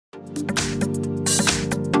Welcome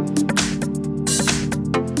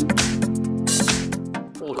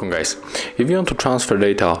guys. If you want to transfer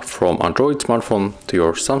data from Android smartphone to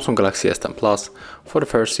your Samsung Galaxy S10 Plus, for the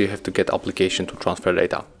first you have to get application to transfer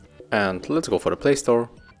data. And let's go for the Play Store,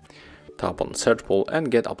 tap on search bar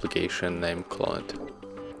and get application named CLONEit.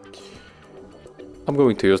 I'm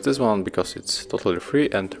going to use this one because it's totally free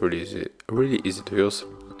and really easy to use.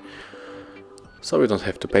 So we don't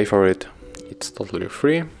have to pay for it, it's totally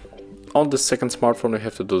free. On the second smartphone you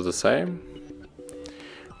have to do the same.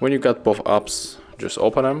 When you got both apps, just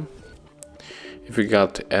open them. If you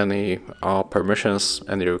got any permissions,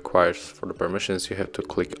 any requires for the permissions, you have to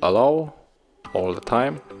click allow all the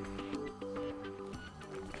time.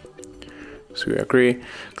 So we agree.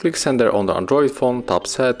 Click sender on the Android phone, tap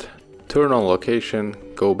set, turn on location,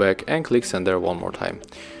 go back and click sender one more time.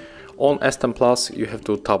 On S10 Plus you have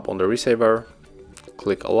to tap on the receiver,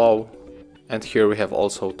 click allow, and here we have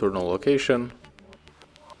also turn on location.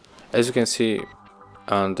 As you can see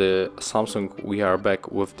on the Samsung we are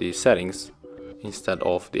back with the settings instead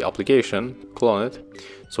of the application CLONEit.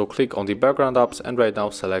 So click on the background apps and right now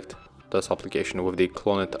select this application with the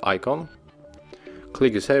CLONEit icon.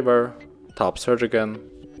 Click receiver, tap search again,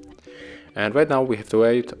 and right now we have to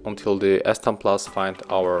wait until the S10 Plus find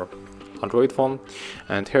our Android phone,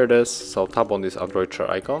 and here it is. So tap on this Android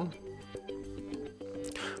share icon.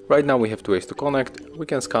 Right now we have two ways to connect. We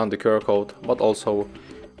can scan the QR code, but also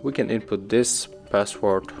we can input this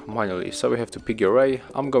password manually. So we have to pick your way.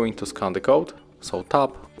 I'm going to scan the code. So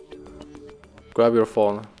tap, grab your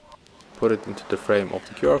phone, put it into the frame of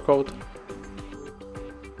the QR code.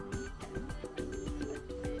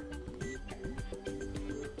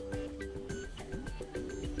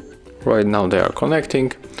 Right now they are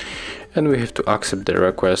connecting and we have to accept the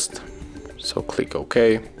request. So click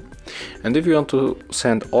OK. And if you want to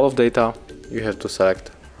send all of data, you have to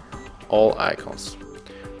select all icons.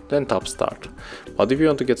 Then tap start. But if you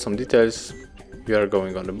want to get some details, you are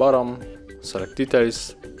going on the bottom, select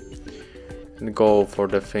details and go for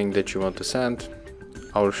the thing that you want to send.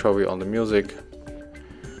 I will show you on the music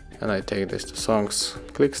and I take this to songs,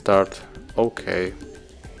 click start, OK.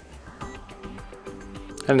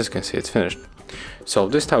 And as you can see it's finished. So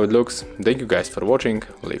this is how it looks. Thank you guys for watching,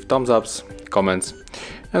 leave thumbs ups, comments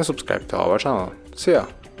and subscribe to our channel. See ya!